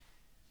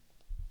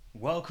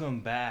Welcome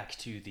back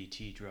to the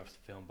T Druff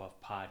the Film Buff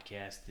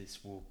podcast.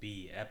 This will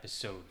be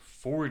episode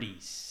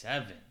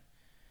 47.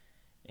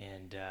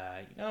 And,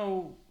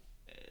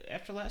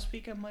 after last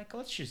week, I'm like,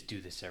 let's just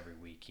do this every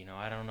week.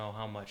 I don't know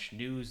how much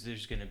news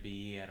there's going to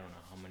be. I don't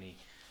know how many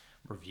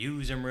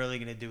reviews I'm really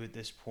going to do at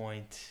this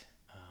point.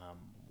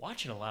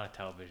 Watching a lot of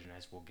television,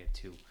 as we'll get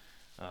to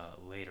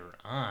later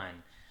on.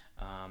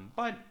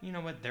 But you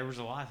know what? There was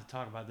a lot to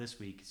talk about this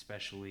week,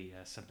 especially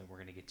something we're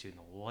going to get to in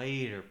the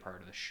later part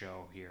of the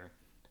show here.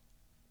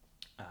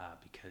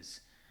 Because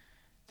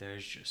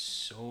there's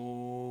just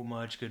so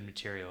much good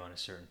material on a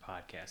certain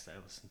podcast that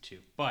I listen to.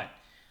 But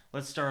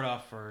let's start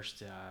off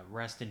first.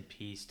 Rest in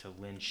peace to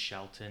Lynn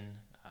Shelton,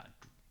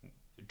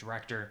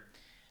 director.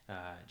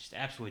 Just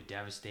absolutely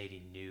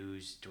devastating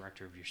news.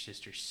 Director of Your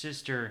Sister's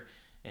Sister,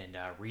 and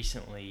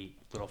recently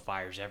Little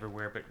Fires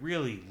Everywhere. But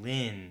really,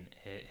 Lynn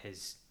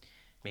has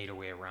made her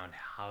way around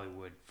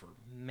Hollywood for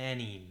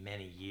many,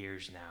 many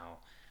years now.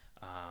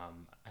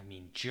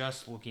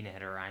 Just looking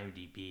at her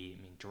IMDb,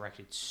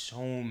 directed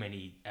so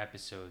many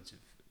episodes of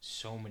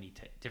so many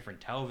different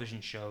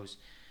television shows.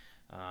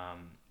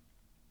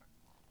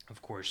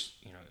 Of course,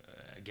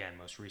 again,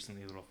 most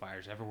recently, Little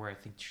Fires Everywhere. I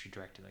think she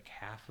directed like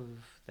half of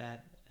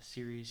that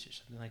series or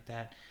something like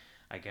that.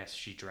 I guess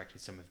she directed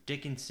some of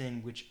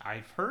Dickinson, which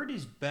I've heard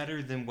is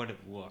better than what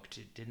it looked.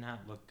 It did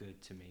not look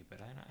good to me, but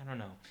I don't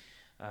know.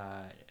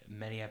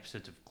 Many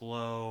episodes of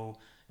Glow,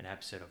 an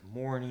episode of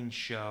Morning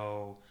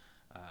Show,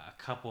 a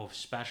couple of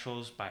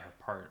specials by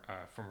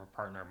from her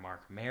partner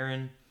Mark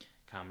Maron,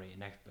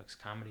 Netflix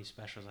comedy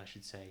specials, I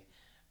should say.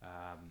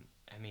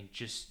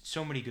 Just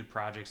so many good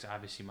projects.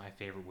 Obviously, my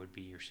favorite would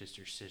be Your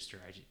Sister's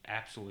Sister. I just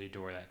absolutely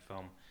adore that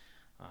film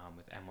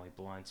with Emily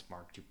Blunt,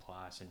 Mark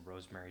Duplass, and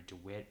Rosemary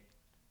DeWitt.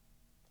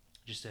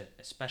 Just a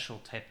special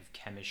type of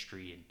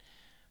chemistry and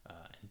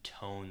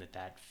tone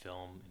that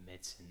film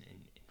emits,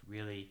 and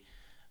really,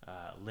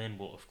 Lynn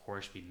will of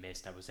course be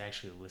missed. I was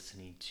actually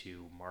listening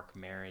to Mark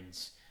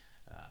Maron's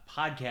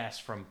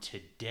podcast from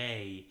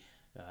today,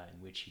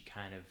 in which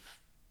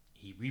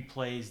he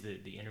replays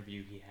the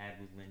interview he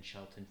had with Lynn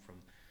Shelton from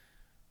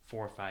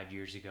 4 or 5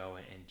 years ago,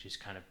 and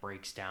just kind of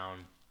breaks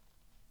down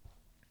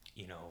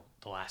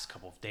the last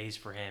couple of days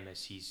for him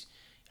as he's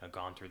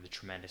gone through the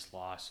tremendous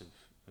loss of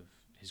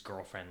his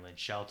girlfriend Lynn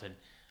Shelton,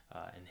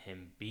 and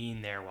him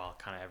being there while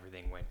kind of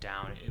everything went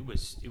down. It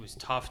was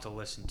tough to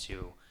listen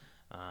to,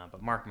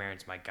 but Mark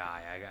Maron's my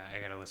guy.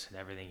 I gotta listen to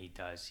everything he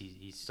does.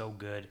 He's so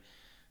good.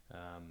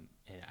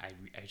 And I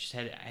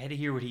had to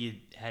hear what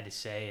he had to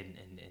say,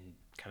 and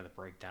kind of the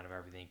breakdown of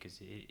everything, because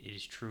it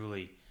is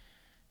truly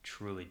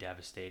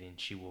devastating.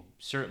 She will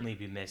certainly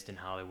be missed in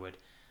Hollywood.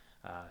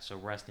 So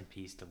rest in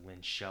peace to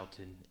Lynn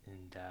Shelton.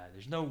 And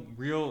there's no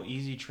real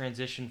easy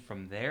transition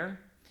from there.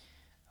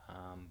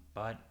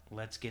 But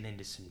let's get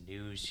into some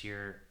news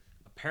here.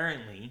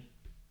 Apparently,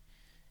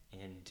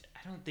 and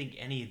I don't think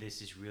any of this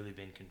has really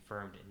been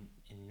confirmed,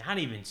 and not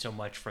even so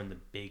much from the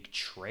big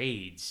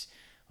trades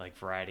like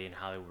Variety and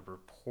Hollywood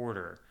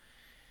Reporter,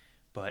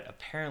 but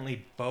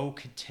apparently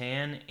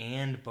Bo-Katan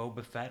and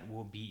Boba Fett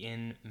will be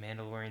in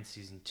Mandalorian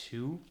Season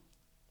 2.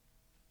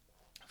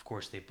 Of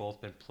course, they've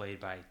both been played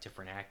by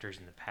different actors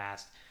in the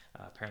past.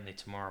 Apparently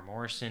Tamara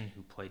Morrison,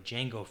 who played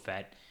Jango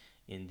Fett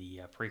in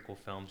the prequel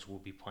films, will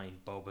be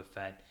playing Boba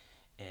Fett,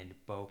 and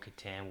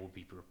Bo-Katan will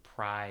be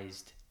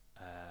reprised.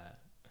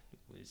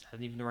 Is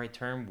that even the right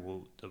term?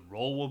 The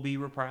role will be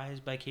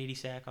reprised by Katie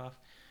Sackhoff.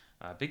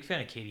 Big fan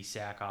of Katie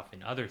Sackhoff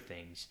and other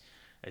things,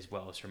 as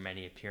well as her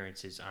many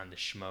appearances on the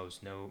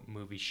Schmoes No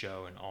Movie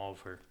Show and all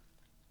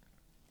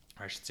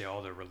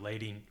the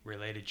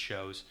related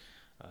shows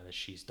that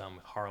she's done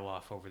with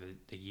Harloff over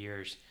the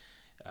years.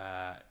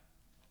 I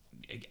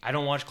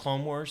don't watch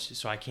Clone Wars,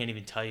 so I can't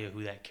even tell you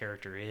who that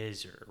character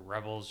is, or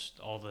Rebels,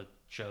 all the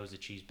shows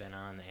that she's been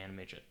on, the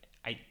animation.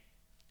 I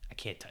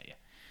can't tell you.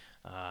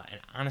 And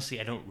honestly,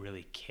 I don't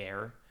really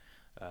care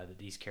that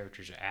these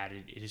characters are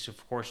added. It is,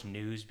 of course,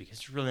 news, because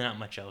there's really not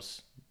much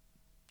else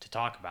to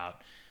talk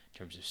about in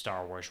terms of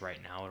Star Wars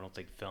right now. I don't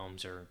think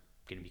films are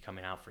going to be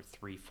coming out for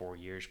 3-4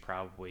 years,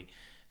 probably.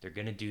 They're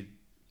going to do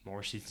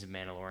more seasons of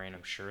Mandalorian.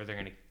 I'm sure they're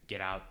going to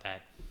get out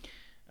that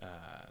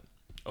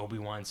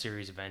Obi-Wan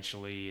series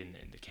eventually, and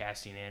the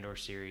Cassian Andor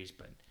series.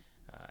 But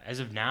as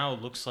of now,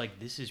 it looks like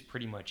this is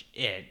pretty much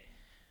it.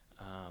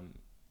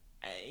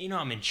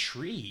 I'm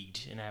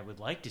intrigued, and I would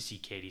like to see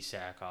Katie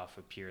Sackhoff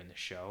appear in the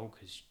show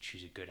because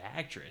she's a good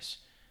actress.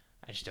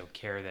 I just don't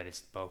care that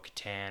it's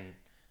Bo-Katan.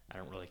 I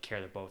don't really care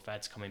that Boba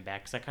Fett's coming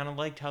back, because I kind of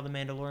liked how The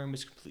Mandalorian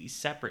was completely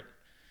separate.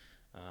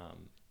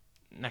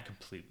 Not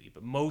completely,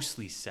 but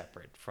mostly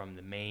separate from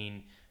the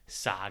main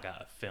saga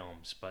of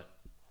films. But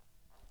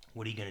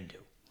what are you going to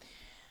do?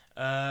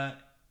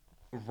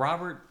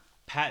 Robert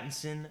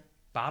Pattinson,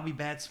 Bobby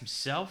Bats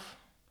himself,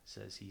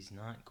 says he's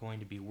not going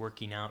to be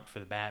working out for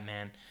the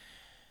Batman.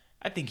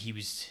 I think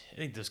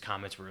those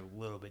comments were a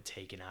little bit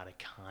taken out of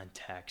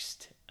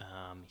context.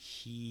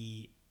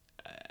 He,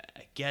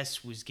 I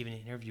guess, was giving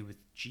an interview with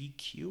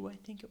GQ, I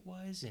think it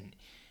was, and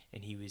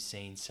he was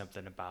saying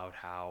something about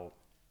how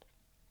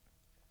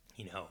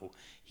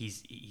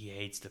he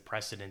hates the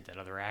precedent that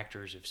other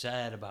actors have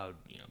said about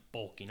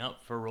bulking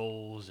up for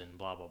roles and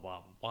blah blah blah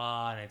blah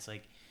blah. And it's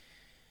like,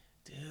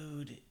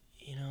 dude,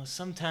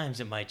 sometimes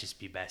it might just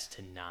be best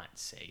to not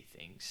say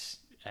things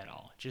at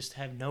all. Just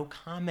have no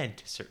comment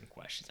to certain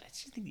questions.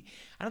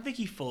 I don't think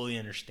he fully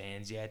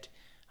understands yet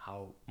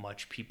how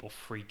much people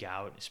freak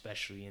out,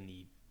 especially in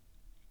the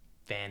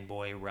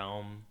fanboy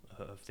realm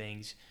of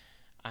things.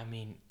 I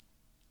mean,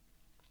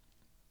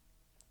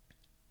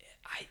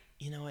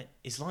 you know what?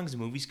 As long as the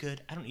movie's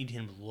good, I don't need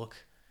him to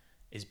look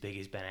as big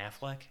as Ben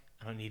Affleck.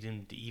 I don't need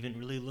him to even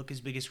really look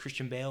as big as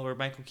Christian Bale or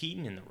Michael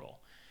Keaton in the role.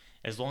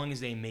 As long as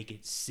they make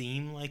it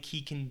seem like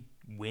he can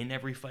win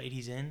every fight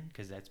he's in,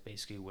 because that's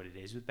basically what it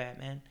is with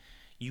Batman,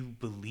 you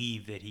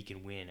believe that he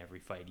can win every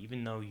fight,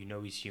 even though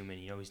he's human,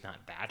 he's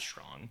not that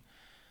strong.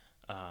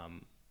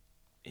 Um,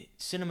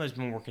 Cinema's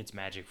been working its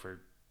magic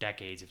for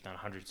decades, if not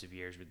hundreds of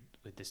years,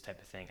 with this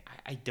type of thing.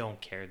 I don't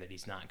care that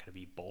he's not going to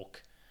be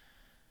bulk.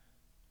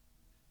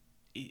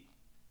 It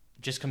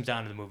just comes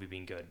down to the movie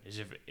being good.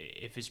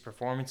 If his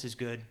performance is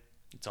good,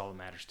 it's all that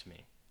matters to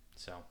me.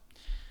 So,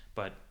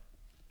 but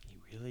he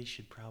really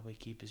should probably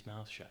keep his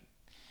mouth shut.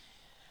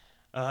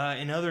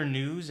 In other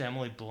news,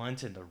 Emily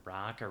Blunt and The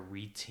Rock are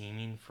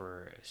re-teaming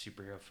for a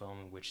superhero film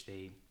in which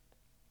I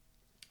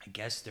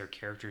guess their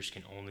characters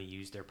can only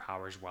use their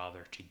powers while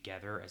they're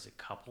together as a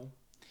couple.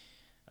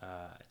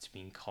 It's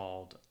being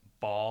called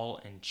Ball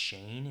and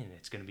Chain, and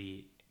it's going to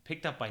be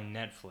picked up by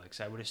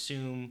Netflix. I would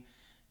assume,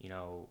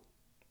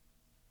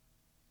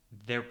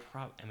 The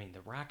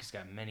Rock has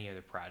got many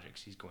other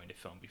projects he's going to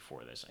film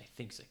before this. I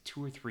think it's like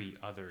 2 or 3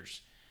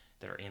 others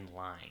that are in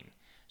line.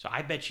 So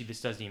I bet you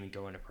this doesn't even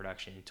go into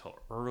production until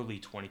early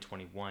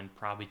 2021,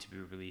 probably to be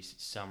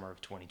released summer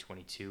of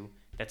 2022.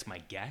 That's my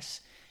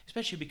guess,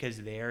 especially because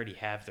they already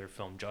have their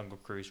film Jungle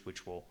Cruise,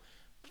 which will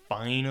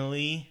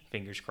finally,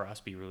 fingers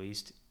crossed, be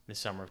released the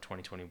summer of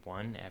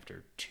 2021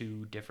 after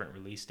 2 different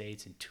release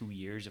dates and 2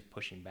 years of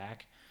pushing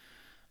back.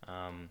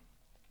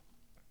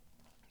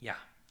 Yeah,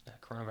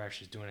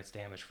 coronavirus is doing its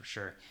damage for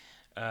sure.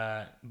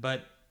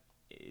 But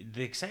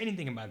the exciting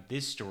thing about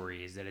this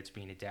story is that it's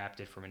being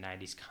adapted from a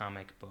 90s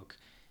comic book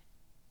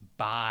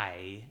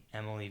by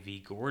Emily V.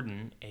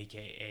 Gordon,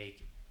 aka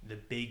the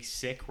Big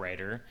Sick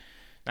writer.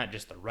 Not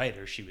just the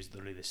writer, she was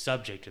literally the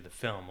subject of the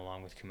film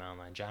along with Kumail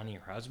Nanjiani,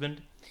 her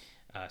husband.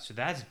 So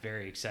that's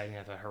very exciting.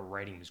 I thought her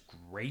writing was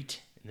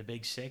great in The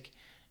Big Sick.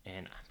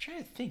 And I'm trying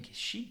to think, has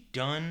she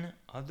done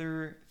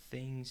other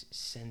things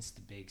since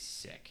The Big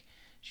Sick?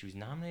 She was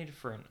nominated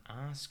for an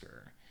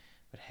Oscar,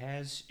 but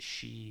has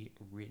she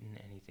written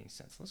anything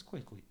since? Let's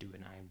quickly do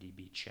an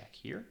IMDb check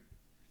here.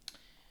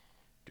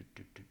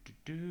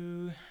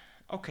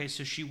 Okay,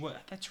 so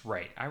that's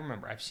right. I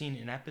remember. I've seen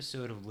an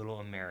episode of Little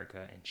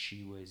America, and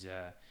she was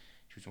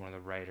one of the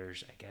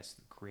writers, I guess,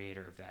 the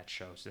creator of that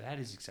show. So that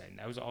is exciting.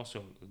 That was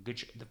also a good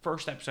show. The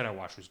first episode I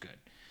watched was good.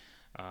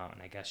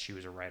 And I guess she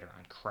was a writer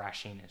on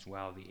Crashing as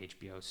well, the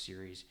HBO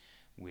series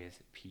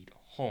with Pete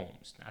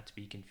Holmes, not to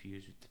be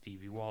confused with the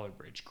Phoebe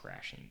Waller-Bridge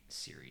Crashing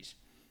series.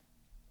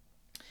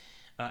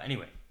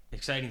 Anyway,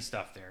 exciting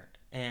stuff there.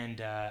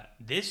 And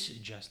this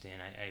just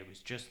in, I was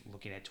just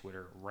looking at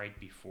Twitter right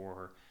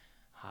before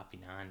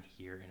hopping on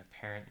here, and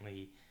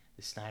apparently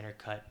the Snyder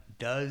Cut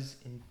does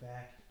in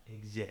fact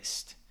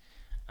exist.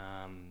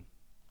 I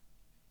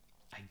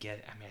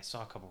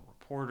saw a couple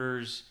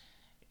reporters,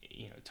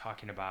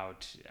 talking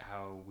about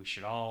how we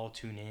should all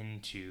tune in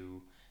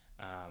to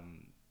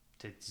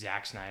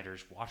Zack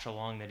Snyder's watch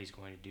along that he's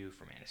going to do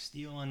for Man of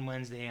Steel on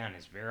Wednesday on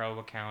his Vero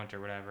account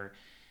or whatever,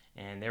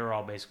 and they were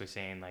all basically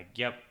saying like,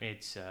 "Yep,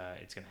 it's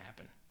going to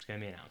happen. It's going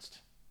to be announced.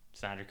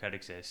 Snyder Cut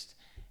exists,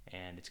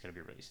 and it's going to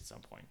be released at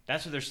some point."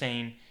 That's what they're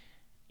saying.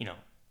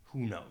 Who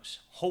knows?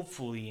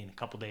 Hopefully, in a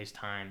couple days'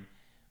 time,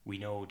 we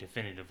know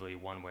definitively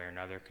one way or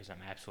another, because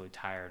I'm absolutely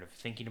tired of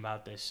thinking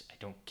about this. I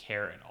don't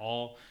care at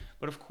all.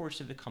 But of course,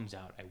 if it comes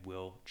out, I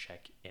will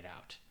check it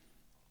out.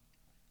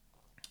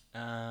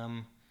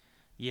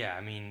 Yeah,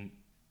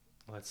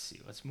 let's see.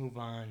 Let's move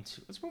on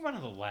to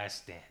The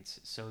Last Dance.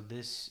 So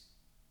this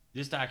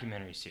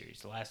documentary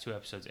series, the last 2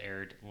 episodes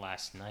aired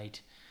last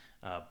night.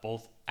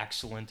 Both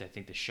excellent. I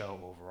think the show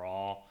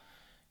overall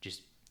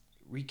just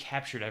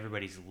recaptured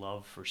everybody's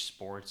love for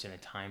sports in a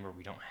time where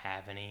we don't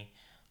have any.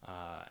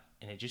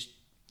 And it just,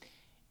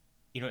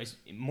 it's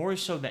more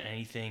so than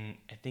anything,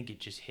 I think it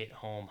just hit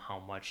home how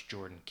much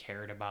Jordan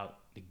cared about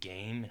the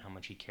game and how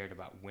much he cared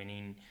about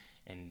winning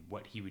and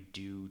what he would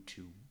do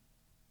to,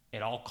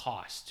 at all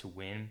costs, to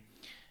win.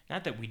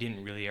 Not that we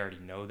didn't really already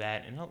know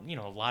that. And,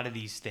 a lot of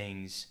these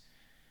things,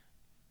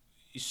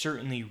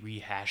 certainly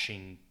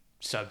rehashing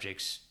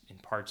subjects and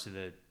parts of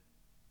the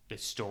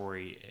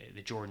story,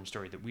 the Jordan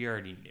story that we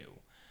already knew.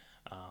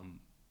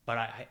 But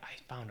I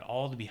found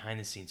all the behind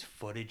the scenes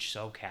footage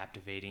so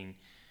captivating.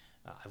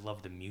 I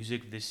love the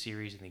music of this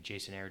series. I think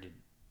Jason Aaron did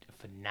a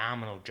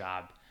phenomenal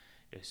job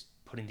just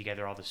putting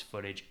together all this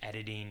footage,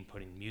 editing,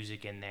 putting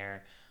music in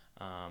there,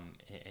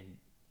 and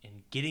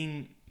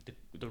getting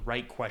the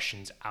right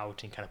questions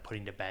out and kind of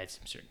putting to bed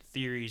some certain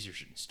theories or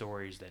certain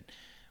stories that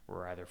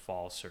were either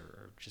false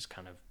or just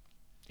kind of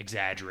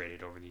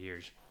exaggerated over the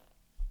years.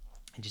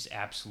 I just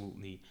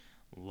absolutely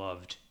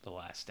loved The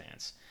Last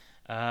Dance.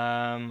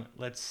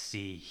 Let's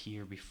see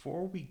here.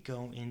 Before we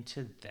go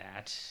into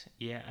that,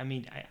 yeah, I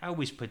mean, I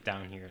always put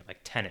down here like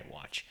Tenet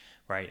watch,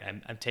 right?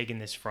 I'm taking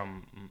this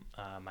from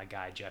my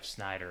guy Jeff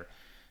Snyder,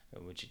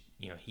 which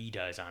he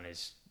does on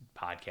his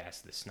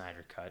podcast, The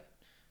Snyder Cut.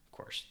 Of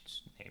course,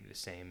 it's named the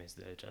same as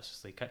the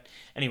Justice League cut.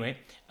 Anyway,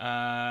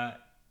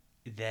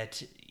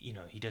 that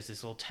he does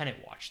this little Tenet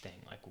watch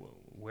thing. Like,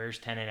 where's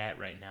Tenet at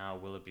right now?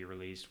 Will it be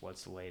released?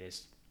 What's the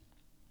latest?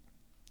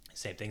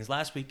 Same thing as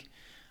last week.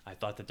 I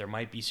thought that there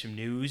might be some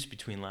news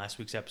between last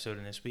week's episode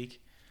and this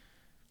week.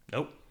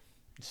 Nope.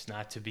 It's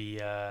not to be,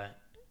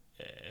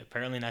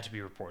 apparently not to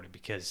be reported,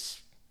 because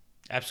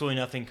absolutely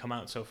nothing come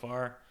out so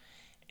far.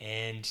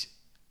 And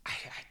I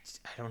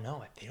don't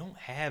know. They don't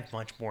have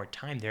much more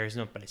time. There has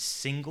not been a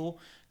single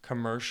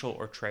commercial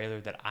or trailer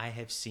that I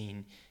have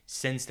seen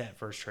since that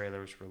first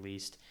trailer was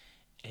released.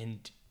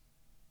 And,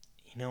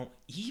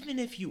 even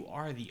if you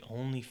are the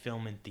only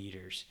film in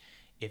theaters,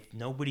 if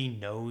nobody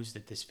knows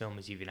that this film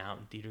is even out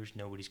in theaters,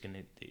 nobody's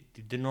going to,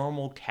 the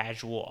normal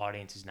casual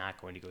audience is not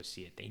going to go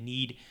see it. They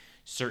need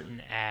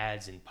certain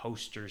ads and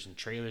posters and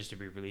trailers to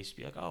be released to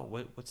be like, oh,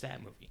 what's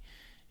that movie?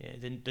 Yeah,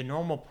 the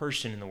normal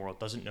person in the world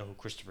doesn't know who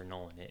Christopher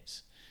Nolan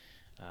is.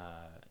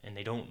 And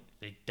they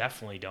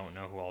definitely don't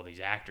know who all these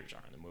actors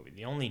are in the movie.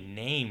 The only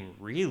name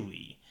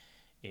really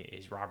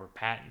is Robert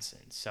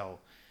Pattinson. So,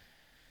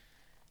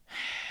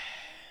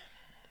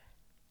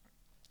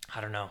 I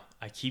don't know.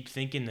 I keep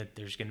thinking that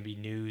there's going to be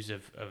news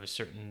of a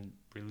certain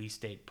release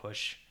date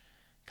push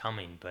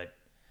coming, but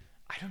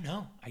I don't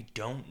know.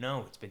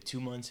 It's been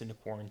 2 months into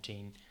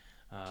quarantine,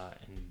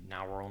 and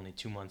now we're only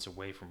 2 months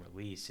away from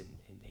release, and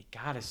they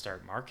got to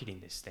start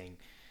marketing this thing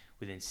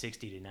within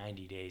 60 to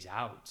 90 days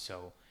out.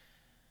 So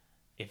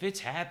if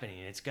it's happening,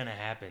 it's going to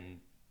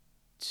happen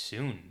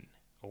soon,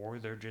 or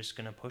they're just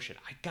going to push it.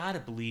 I got to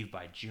believe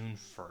by June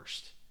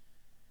 1st.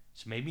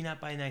 So maybe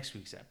not by next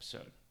week's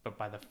episode, but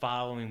by the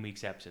following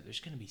week's episode, there's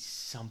going to be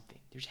something.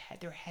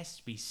 There has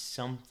to be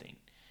something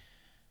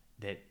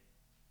that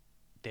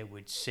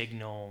would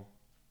signal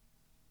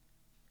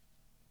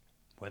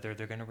whether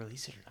they're going to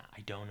release it or not.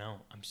 I don't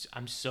know.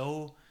 I'm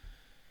so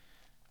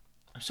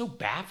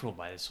baffled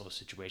by this whole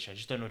situation. I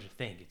just don't know what to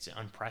think. It's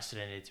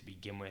unprecedented to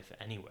begin with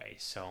anyway.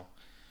 So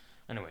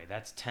anyway,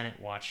 that's Tenet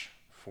watch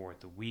for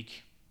the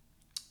week.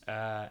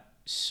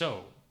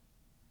 So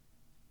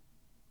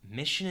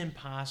Mission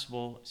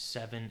Impossible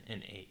 7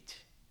 and 8.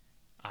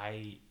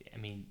 I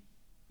mean,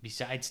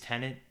 besides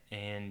Tenet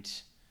and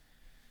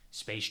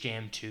Space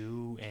Jam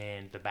 2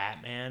 and The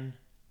Batman,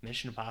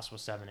 Mission Impossible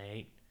 7 and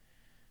 8,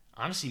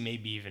 honestly,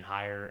 maybe even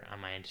higher on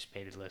my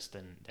anticipated list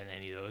than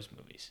any of those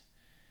movies.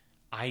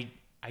 I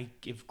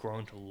have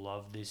grown to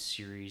love this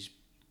series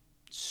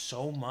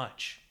so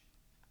much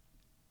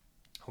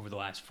over the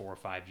last 4 or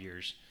 5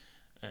 years.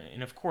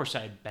 And of course,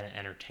 I've been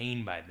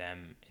entertained by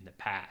them in the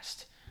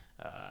past.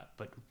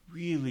 But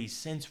really,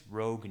 since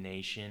Rogue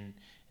Nation,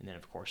 and then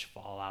of course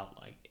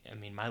Fallout,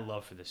 my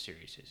love for this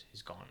series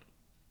has gone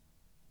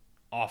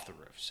off the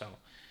roof. So,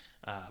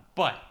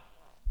 but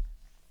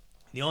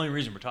the only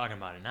reason we're talking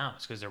about it now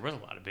is because there was a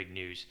lot of big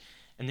news,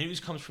 and the news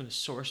comes from the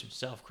source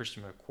himself,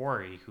 Christopher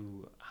McQuarrie,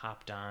 who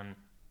hopped on.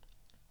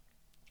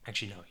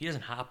 Actually, no, he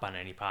doesn't hop on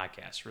any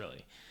podcast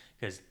really,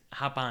 because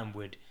hop on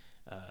would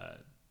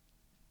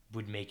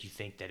make you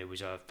think that it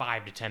was a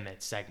 5 to 10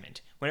 minute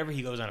segment. Whenever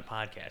he goes on a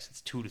podcast,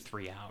 it's 2 to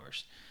 3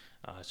 hours.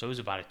 So it was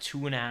about a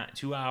 2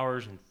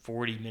 hours and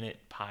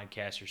 40-minute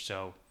podcast or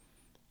so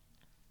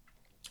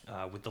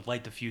with the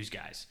Light the Fuse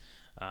guys.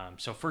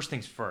 So first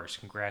things first,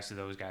 congrats to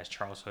those guys,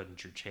 Charles Hood and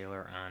Drew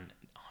Taylor, on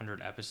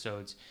 100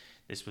 episodes.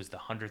 This was the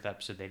 100th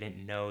episode. They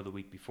didn't know the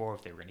week before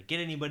if they were going to get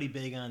anybody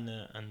big on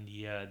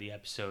the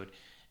episode.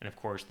 And of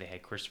course, they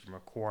had Christopher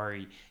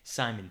McQuarrie,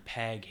 Simon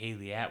Pegg,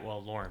 Haley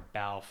Atwell, Lauren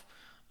Balfe.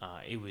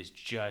 It was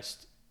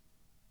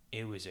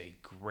a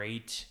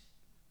great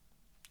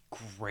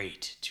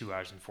 2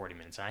 hours and 40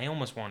 minutes. I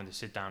almost wanted to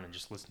sit down and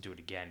just listen to it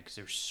again because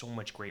there's so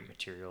much great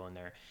material in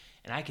there.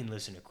 And I can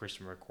listen to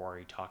Christopher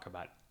McQuarrie talk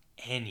about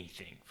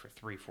anything for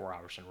 3-4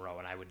 hours in a row,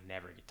 and I would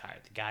never get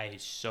tired. The guy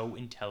is so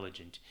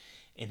intelligent,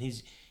 and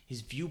his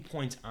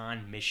viewpoints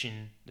on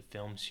Mission, the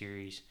film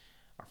series,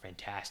 are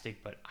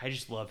fantastic, but I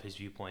just love his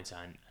viewpoints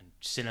on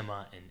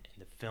cinema and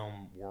the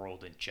film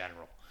world in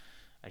general.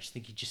 I just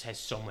think he just has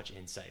so much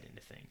insight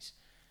into things.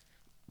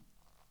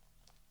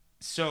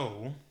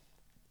 So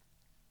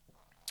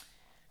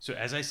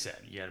as I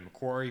said, you had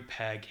McQuarrie,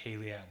 Pegg,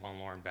 Haley Atwell, and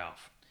Lauren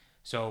Balfe.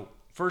 So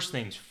first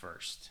things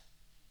first.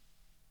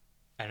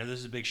 I know this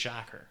is a big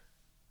shocker,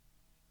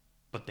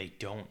 but they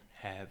don't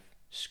have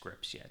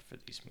scripts yet for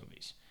these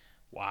movies.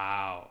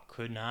 Wow,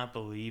 could not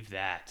believe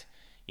that.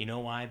 You know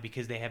why?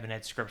 Because they haven't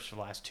had scripts for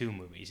the last 2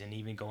 movies, and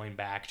even going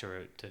back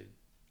to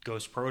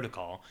Ghost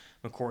Protocol,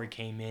 McQuarrie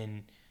came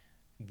in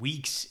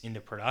weeks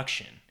into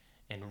production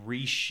and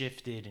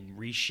reshifted and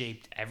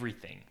reshaped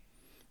everything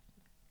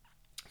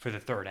for the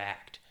third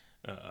act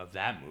of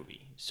that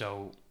movie.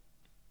 So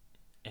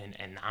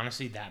And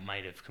honestly, that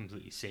might have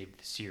completely saved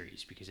the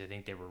series because I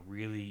think they were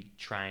really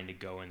trying to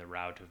go in the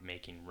route of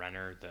making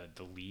Renner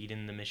the lead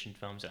in the Mission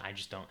films, and I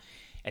just don't.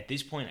 At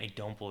this point, I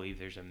don't believe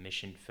there's a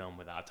Mission film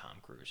without Tom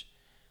Cruise.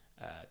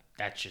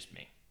 That's just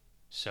me.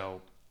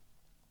 So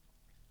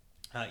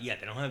yeah,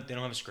 they don't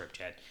have a script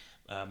yet.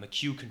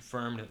 McHugh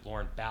confirmed that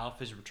Lauren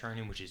Balfe is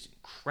returning, which is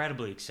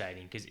incredibly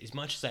exciting because as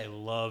much as I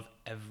love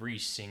every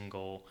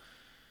single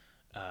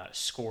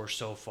score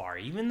so far,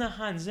 even the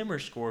Hans Zimmer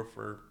score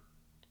for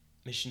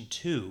Mission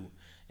 2,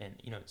 and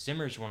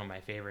Zimmer is one of my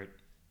favorite,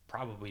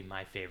 probably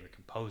my favorite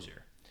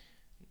composer.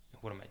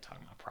 What am I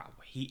talking about?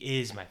 Probably. He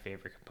is my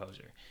favorite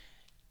composer.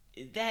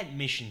 That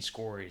Mission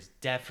score is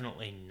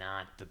definitely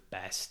not the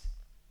best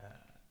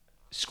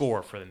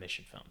score for the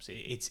Mission films.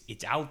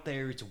 It's out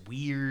there. It's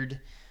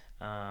weird.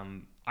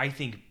 I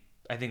think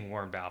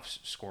Warren Balfe's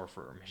score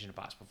for Mission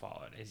Impossible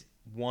Fallout is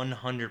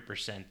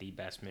 100% the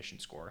best Mission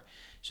score.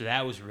 So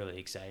that was really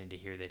exciting to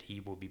hear that he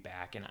will be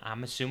back, and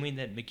I'm assuming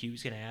that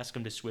McHugh's going to ask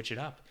him to switch it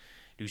up,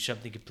 do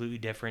something completely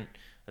different.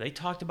 They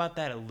talked about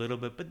that a little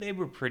bit, but they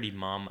were pretty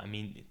mum. I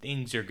mean,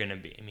 things are going to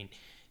be. I mean,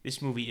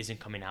 this movie isn't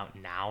coming out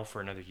now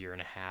for another year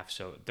and a half,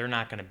 so they're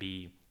not going to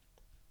be.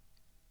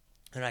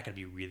 They're not going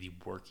to be really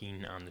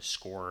working on the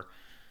score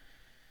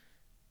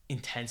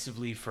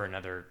intensively for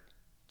another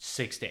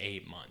 6 to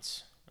 8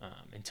 months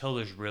until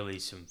there's really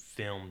some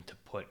film to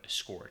put a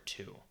score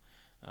to.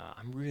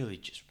 I'm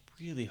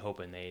really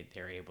hoping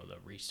they're able to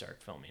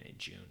restart filming in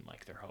June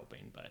like they're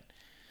hoping, but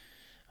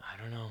I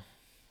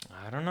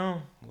don't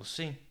know. We'll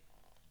see.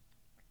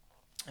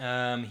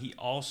 He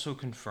also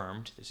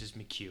confirmed, this is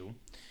McHugh,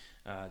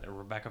 that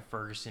Rebecca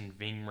Ferguson,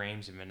 Ving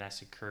Rhames, and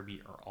Vanessa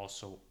Kirby are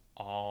also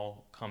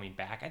all coming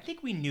back. I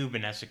think we knew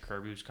Vanessa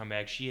Kirby was coming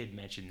back. She had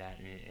mentioned that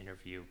in an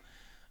interview.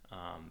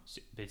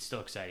 But it's still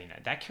exciting.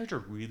 That character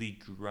really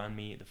grew on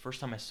me. The first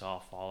time I saw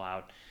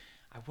Fallout,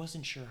 I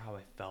wasn't sure how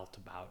I felt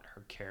about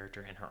her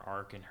character and her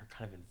arc and her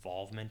kind of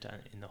involvement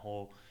in the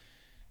whole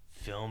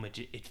film.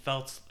 It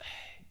felt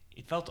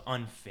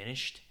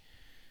unfinished,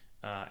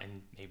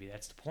 and maybe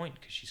that's the point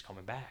because she's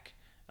coming back.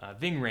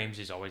 Ving Rhames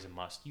is always a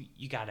must.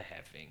 You gotta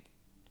have Ving.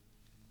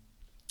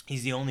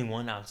 He's the only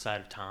one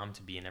outside of Tom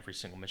to be in every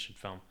single Mission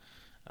film,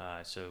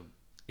 so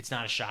it's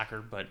not a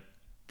shocker, but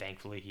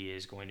thankfully he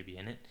is going to be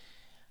in it.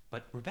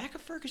 But Rebecca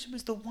Ferguson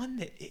was the one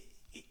that,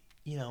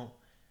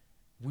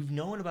 we've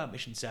known about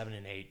Mission 7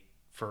 and 8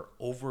 for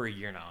over a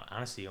year now.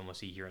 Honestly,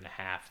 almost a year and a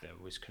half that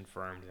was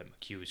confirmed that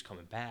McHugh was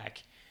coming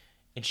back.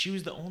 And she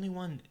was the only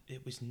one.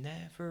 It was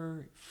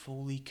never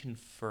fully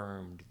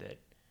confirmed that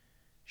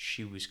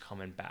she was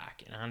coming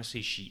back. And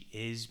honestly, she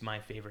is my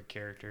favorite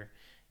character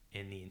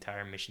in the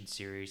entire Mission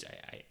series.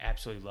 I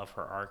absolutely love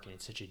her arc, and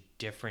it's a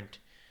different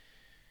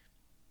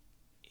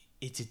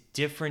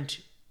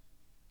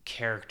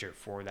character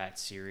for that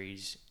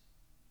series,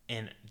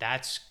 and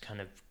that's kind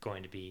of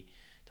going to be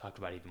talked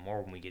about even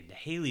more when we get into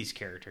Haley's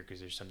character because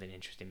there's something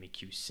interesting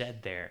McHugh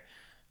said there.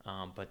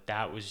 But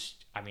that was,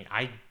 when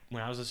I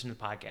was listening to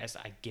the podcast,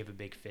 I gave a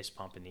big fist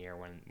pump in the air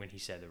when he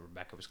said that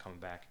Rebecca was coming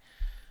back.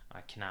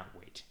 I cannot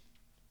wait.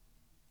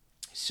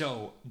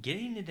 So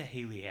getting into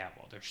Haley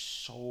Atwell, there's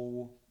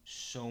so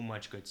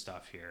much good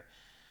stuff here,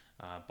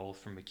 both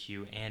from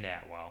McHugh and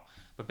Atwell.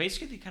 But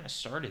basically, they kind of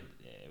started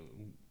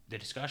the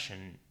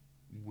discussion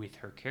with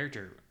her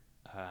character,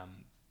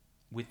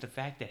 with the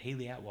fact that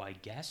Haley Atwell, I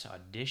guess,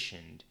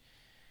 auditioned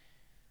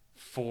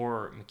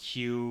for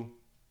McHugh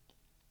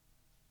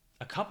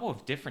a couple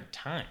of different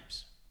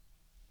times,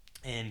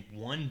 and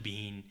one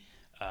being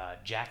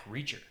Jack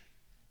Reacher,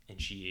 and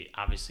she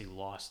obviously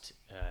lost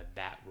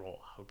that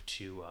role out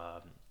to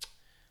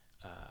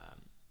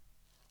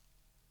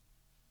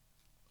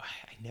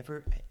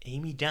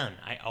Amy Dunn.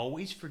 I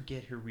always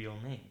forget her real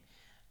name,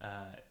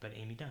 but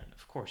Amy Dunn,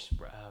 of course.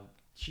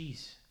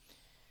 Jeez.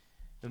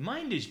 The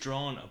mind is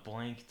drawn a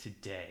blank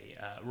today.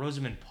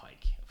 Rosamund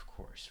Pike, of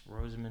course.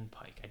 Rosamund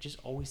Pike. I just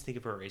always think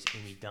of her as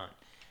Amy Dunn.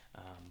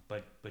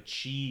 But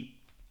she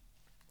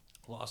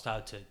lost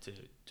out to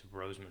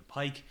Rosamund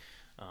Pike.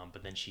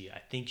 But then I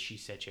think she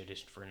said she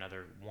auditioned for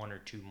another one or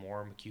two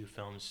more McHugh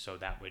films. So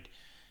I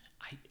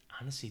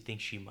honestly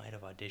think she might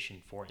have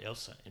auditioned for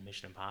Ilsa in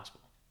Mission Impossible.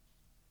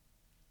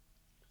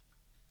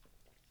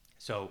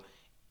 So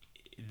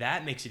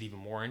that makes it even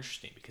more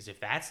interesting because if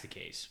that's the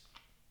case,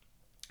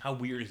 how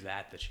weird is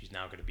that she's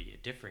now going to be a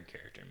different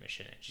character in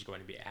Mission and she's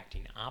going to be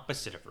acting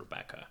opposite of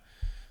Rebecca,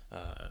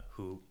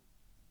 who,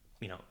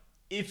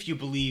 if you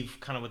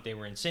believe kind of what they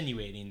were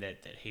insinuating,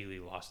 that Haley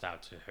lost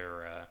out to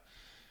her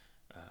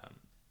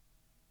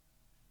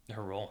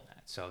her role in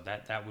that. So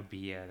that would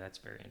be, that's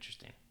very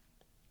interesting.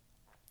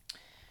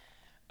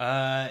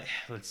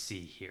 Let's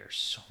see here.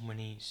 So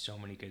many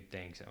good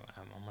things.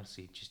 I'm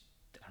honestly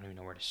I don't even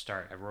know where to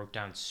start. I wrote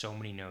down so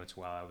many notes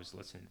while I was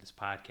listening to this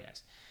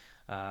podcast.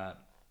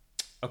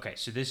 Okay,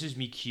 so this is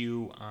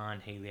McHugh on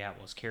Haley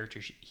Atwell's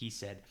character. He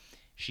said,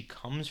 she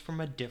comes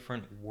from a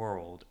different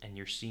world, and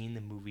you're seeing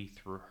the movie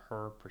through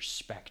her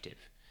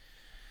perspective.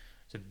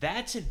 So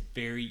that's a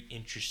very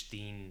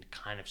interesting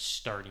kind of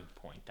starting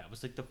point. That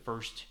was like the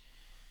first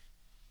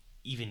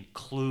even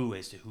clue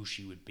as to who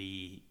she would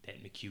be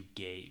that McHugh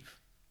gave.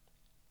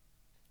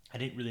 I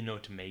didn't really know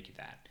what to make of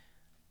that.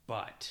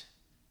 But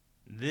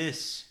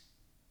this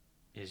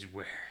is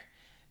where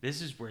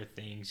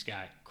things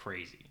got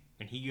crazy.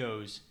 When he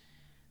goes,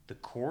 the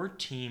core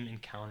team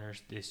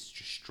encounters this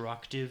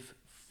destructive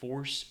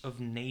force of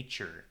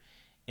nature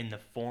in the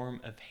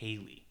form of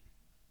Haley.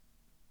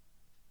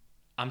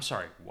 I'm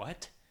sorry,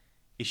 what?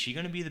 Is she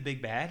going to be the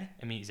big bad?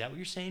 I mean, is that what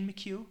you're saying,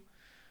 McHugh?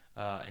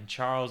 And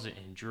Charles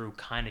and Drew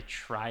kind of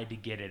tried to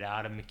get it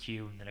out of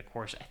McHugh, and then of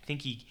course I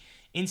think he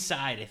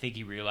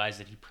realized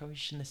that he probably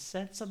shouldn't have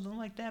said something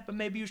like that, but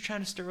maybe he was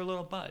trying to stir a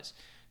little buzz,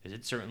 because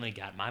it certainly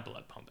got my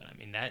blood pumping. I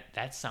mean,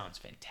 that sounds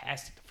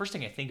fantastic. The first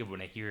thing I think of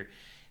when I hear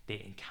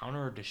they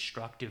encounter a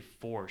destructive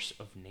force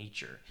of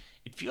nature,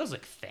 it feels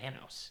like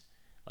Thanos.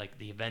 Like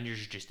the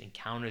Avengers just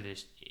encounter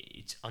this,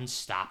 it's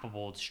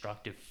unstoppable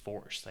destructive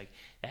force. Like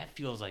that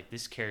feels like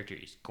this character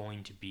is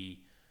going to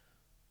be,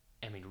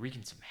 I mean,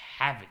 wreaking some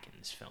havoc in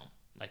this film,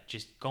 like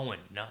just going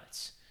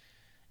nuts.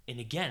 And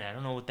again, I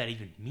don't know what that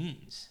even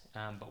means,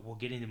 but we'll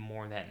get into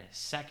more of that in a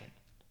second.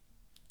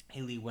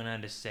 Haley went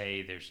on to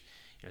say there's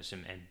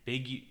some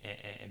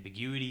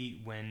ambiguity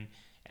when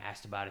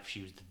asked about if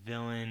she was the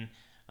villain,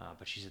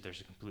 but she said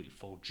there's a complete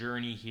full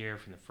journey here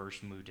from the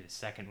first movie to the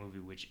second movie,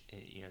 which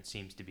it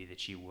seems to be that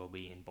she will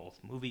be in both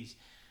movies.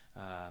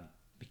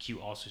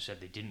 McHugh also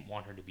said they didn't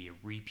want her to be a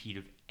repeat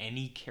of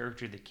any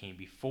character that came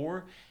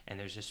before, and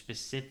there's a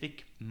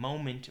specific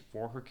moment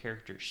for her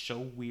character so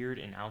weird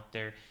and out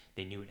there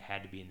they knew it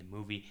had to be in the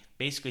movie.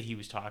 Basically, he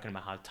was talking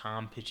about how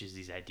Tom pitches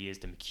these ideas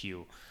to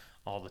McHugh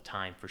all the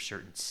time for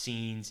certain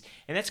scenes,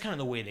 and that's kind of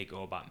the way they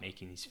go about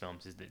making these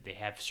films, is that they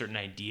have certain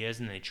ideas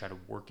and they try to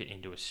work it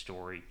into a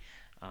story,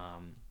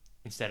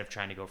 instead of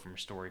trying to go from a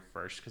story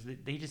first, because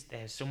they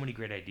have so many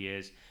great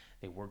ideas.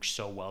 They work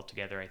so well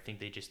together. I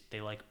think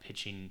they like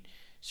pitching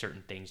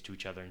certain things to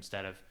each other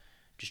instead of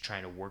just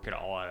trying to work it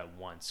all out at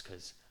once,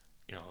 because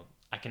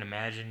I can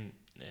imagine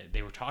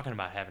they were talking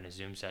about having a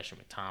Zoom session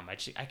with Tom.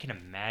 I can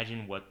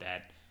imagine what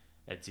that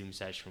Zoom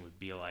session would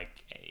be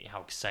like,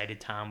 how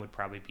excited Tom would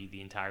probably be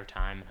the entire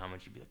time, and how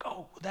much he'd be like,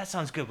 oh, well, that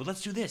sounds good, well,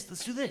 let's do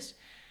this.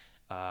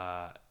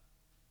 uh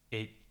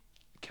it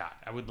God,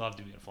 I would love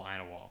to be a fly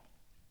on a wall.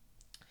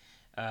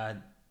 uh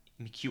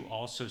McHugh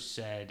also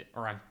said,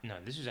 no,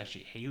 this was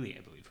actually Haley,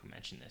 I believe, who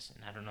mentioned this,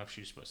 and I don't know if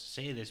she was supposed to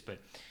say this, but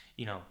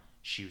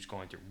she was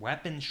going through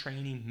weapons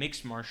training,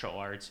 mixed martial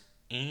arts,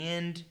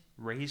 and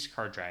race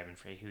car driving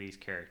for Haley's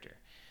character.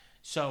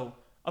 So,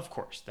 of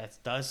course, that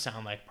does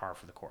sound like par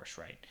for the course,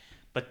 right?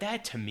 But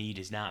that to me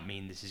does not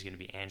mean this is going to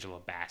be Angela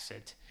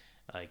Bassett,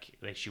 like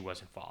she was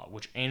in Fallout,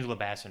 which Angela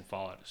Bassett in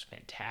Fallout was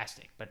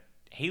fantastic. But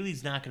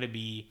Haley's not going to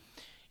be,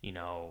 you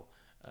know,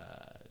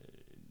 uh,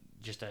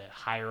 just a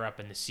higher up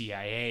in the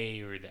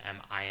CIA or the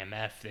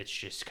IMF that's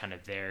just kind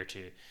of there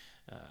to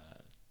uh,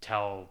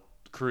 tell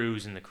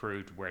crews and the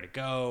crew where to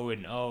go.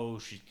 And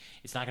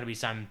it's not going to be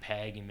Simon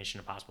Pegg in Mission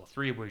Impossible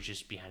 3 where he's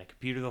just behind a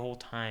computer the whole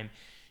time.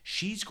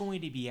 She's going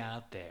to be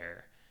out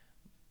there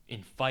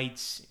in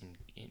fights,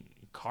 in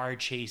car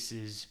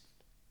chases,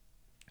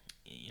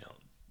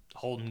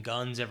 holding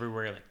guns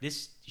everywhere. Like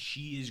this,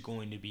 she is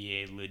going to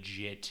be a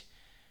legit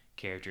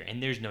character,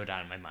 and there's no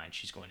doubt in my mind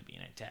she's going to be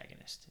an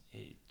antagonist.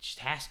 It just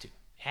has to.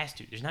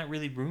 There's not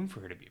really room for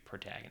her to be a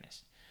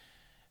protagonist.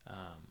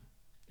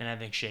 And I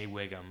think Shea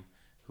Wiggum,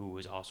 who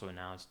was also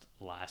announced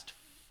last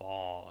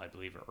fall, I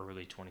believe, or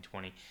early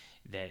 2020,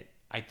 that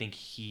I think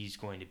he's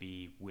going to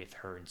be with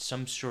her in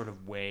some sort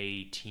of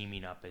way,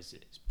 teaming up as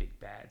big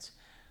bads.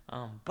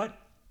 But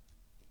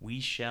we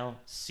shall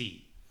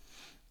see.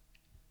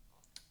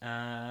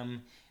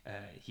 McHugh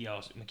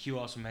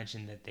also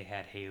mentioned that they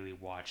had Haley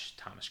watch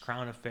Thomas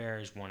Crown Affair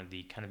as one of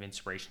the kind of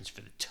inspirations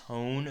for the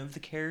tone of the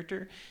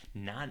character,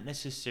 not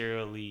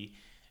necessarily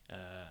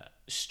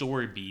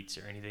story beats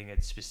or anything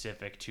that's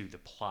specific to the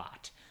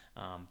plot.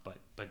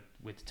 But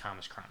with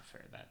Thomas Crown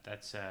Affair,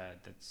 that's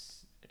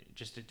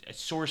just a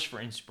source for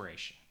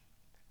inspiration.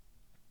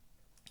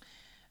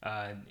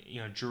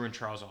 Drew and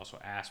Charles also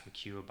asked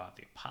McHugh about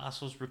the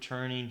Apostles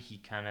returning.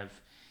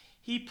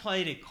 He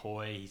played it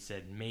coy. He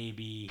said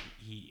maybe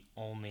he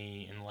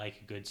only, and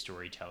like a good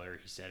storyteller,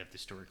 he said if the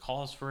story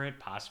calls for it,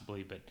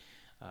 possibly, but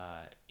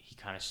he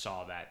kind of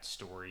saw that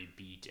story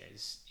beat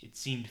as it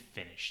seemed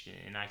finished,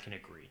 and I can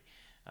agree.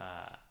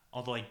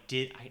 Although I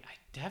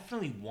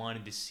definitely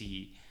wanted to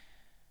see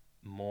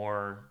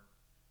more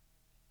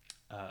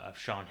of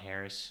Sean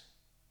Harris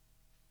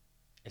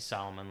as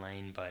Solomon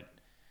Lane, but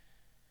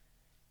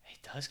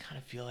it does kind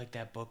of feel like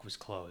that book was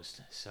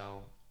closed.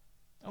 So,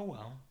 oh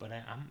well. But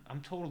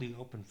I'm totally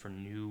open for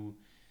new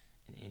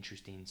and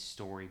interesting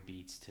story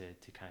beats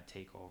to kind of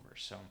take over.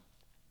 So,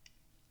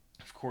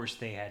 of course,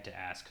 they had to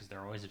ask, because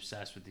they're always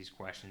obsessed with these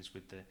questions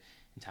with the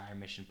entire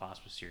Mission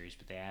Impossible series.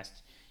 But they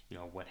asked,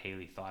 what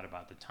Haley thought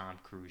about the Tom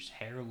Cruise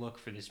hair look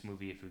for this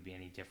movie, if it would be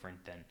any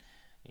different than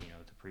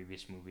the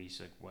previous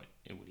movies. Like,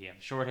 would he have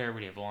short hair?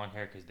 Would he have long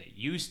hair? Because they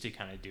used to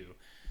kind of do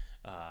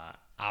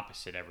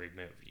opposite every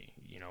movie.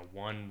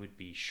 1 would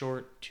be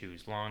short, 2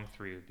 is long,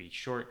 3 would be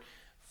short,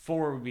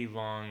 4 would be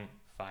long,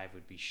 5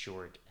 would be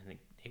short, and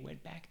they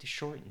went back to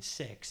short in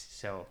 6.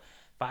 So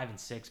 5 and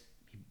 6,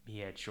 he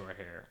had short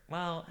hair.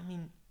 Well, I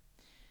mean,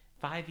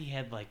 5 he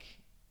had like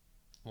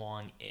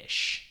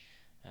long-ish.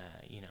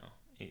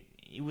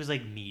 It was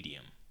like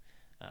medium.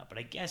 But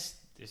I guess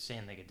they're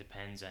saying like it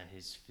depends on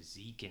his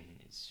physique and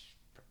his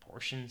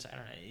proportions. I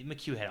don't know.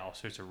 McHugh had all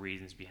sorts of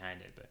reasons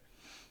behind it, but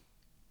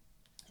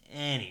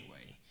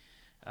anyway,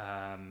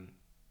 um,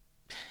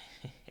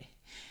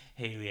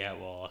 Haley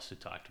Atwell also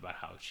talked about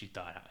how she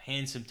thought how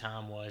handsome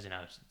Tom was and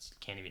how she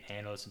can't even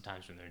handle it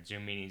sometimes when they're in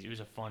Zoom meetings. It was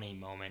a funny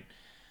moment,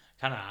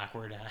 kind of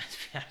awkward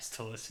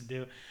to listen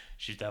to.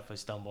 She's definitely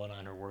stumbling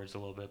on her words a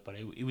little bit, but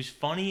it was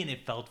funny and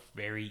it felt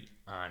very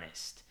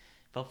honest.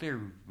 It felt very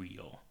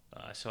real.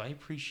 So I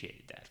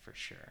appreciated that for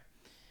sure.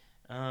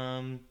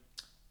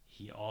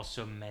 He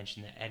also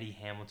mentioned that Eddie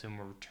Hamilton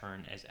will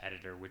return as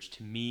editor, which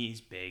to me is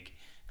big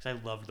because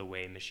I loved the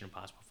way Mission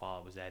Impossible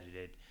Fallout was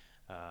edited,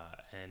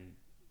 and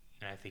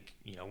I think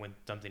when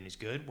something is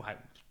good, why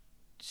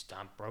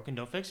stop broken,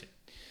 don't fix it.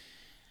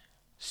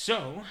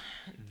 So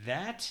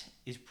that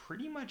is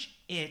pretty much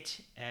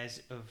it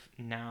as of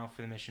now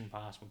for the Mission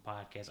Impossible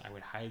podcast. I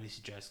would highly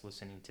suggest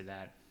listening to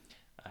that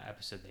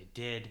episode they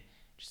did.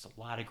 Just a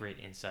lot of great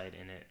insight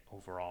in it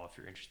overall if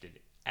you're interested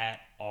at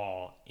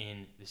all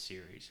in the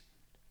series.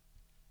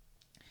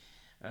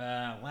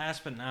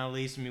 Last but not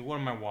least, what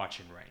am I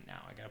watching right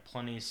now? I got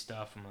plenty of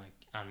stuff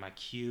on my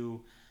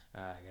queue.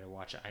 I got to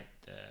watch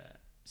the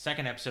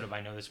second episode of I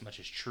Know This Much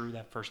Is True.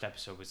 That first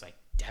episode was like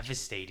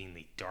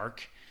devastatingly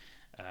dark,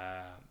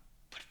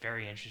 but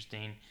very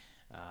interesting.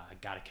 I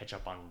got to catch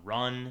up on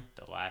Run,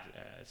 the last,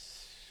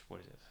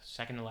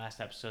 second to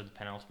last episode, the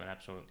penultimate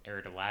episode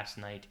aired last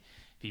night.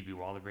 Phoebe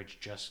Waller-Bridge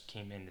just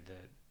came into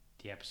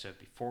the episode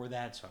before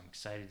that, so I'm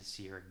excited to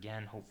see her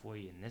again,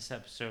 hopefully in this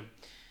episode.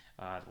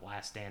 The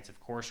Last Dance, of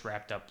course,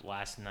 wrapped up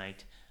last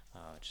night.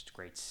 Just a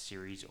great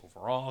series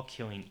overall.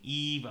 Killing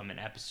Eve, I'm an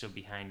episode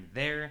behind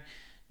there.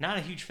 Not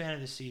a huge fan of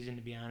this season,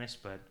 to be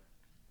honest, but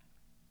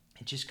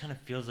it just kind of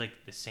feels like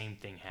the same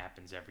thing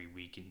happens every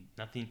week, and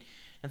nothing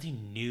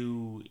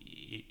new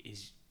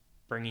is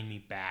bringing me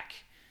back.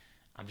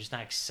 I'm just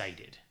not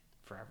excited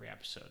for every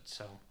episode,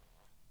 so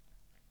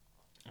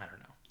I don't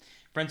know.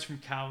 Friends from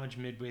College,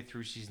 midway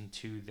through season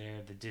 2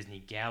 there. The Disney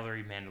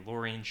Gallery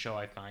Mandalorian show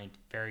I find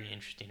very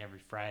interesting every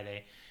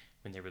Friday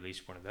when they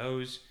release one of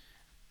those.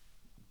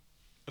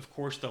 Of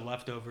course, The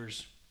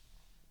Leftovers.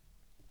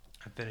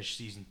 I finished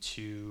season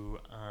 2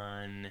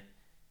 on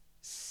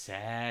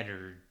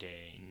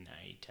Saturday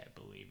night, I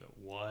believe it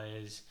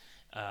was.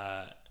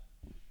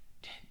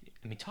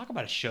 Talk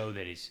about a show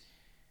that is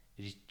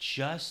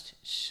just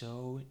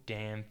so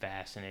damn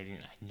fascinating.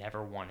 I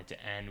never want it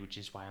to end, which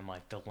is why I'm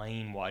like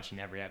delaying watching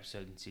every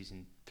episode in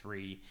season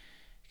 3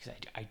 because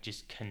I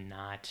just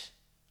cannot.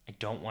 I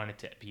don't want it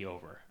to be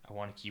over. I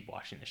want to keep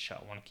watching the show.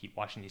 I want to keep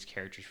watching these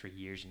characters for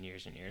years and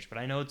years and years. But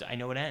I know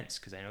it ends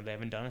because I know they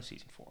haven't done a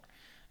season 4,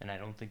 and I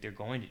don't think they're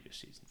going to do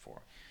season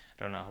 4.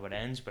 I don't know how it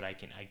ends, but I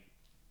can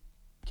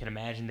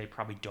imagine they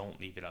probably don't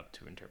leave it up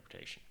to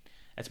interpretation.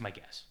 That's my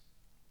guess.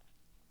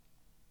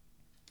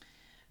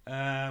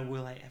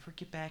 Will I ever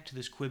get back to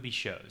those Quibi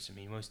shows?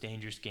 Most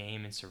Dangerous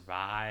Game and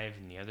Survive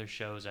and the other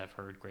shows I've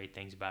heard great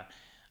things about.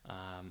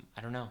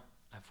 I don't know.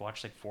 I've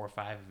watched like 4 or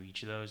 5 of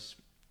each of those.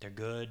 They're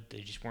good.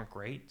 They just weren't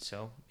great.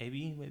 So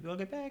maybe I'll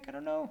get back. I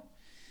don't know.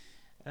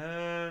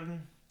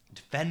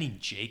 Defending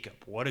Jacob.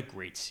 What a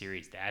great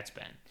series that's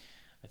been.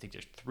 I think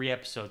there's 3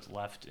 episodes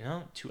left.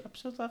 No, 2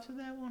 episodes left of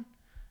that one.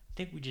 I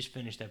think we just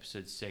finished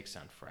episode 6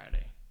 on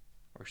Friday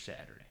or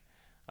Saturday.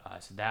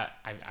 So that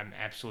I'm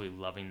absolutely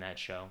loving that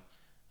show.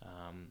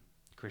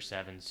 Chris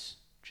Evans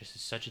just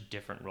is such a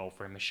different role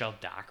for him. Michelle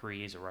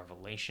Dockery is a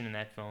revelation in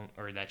that film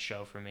or that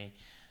show for me.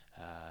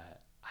 I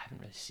haven't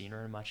really seen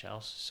her in much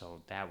else,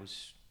 so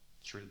it's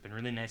been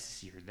really nice to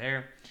see her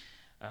there.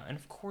 And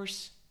of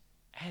course,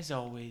 as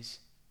always,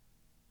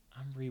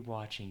 I'm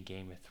rewatching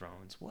Game of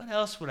Thrones. What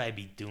else would I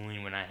be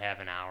doing when I have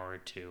an hour or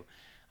two?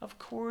 Of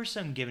course,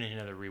 I'm giving it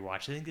another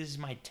rewatch. I think this is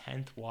my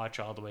 10th watch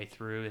all the way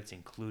through. It's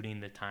including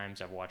the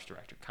times I've watched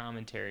director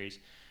commentaries.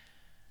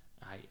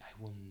 I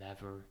will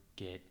never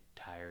get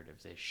tired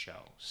of this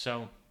show.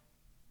 So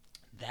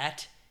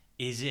that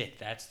is it.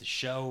 That's the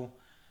show.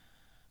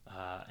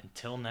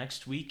 Until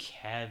next week,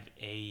 have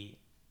a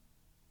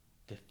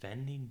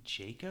Defending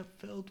Jacob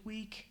filled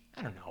week.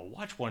 I don't know.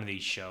 Watch one of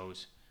these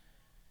shows.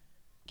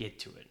 Get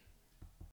to it.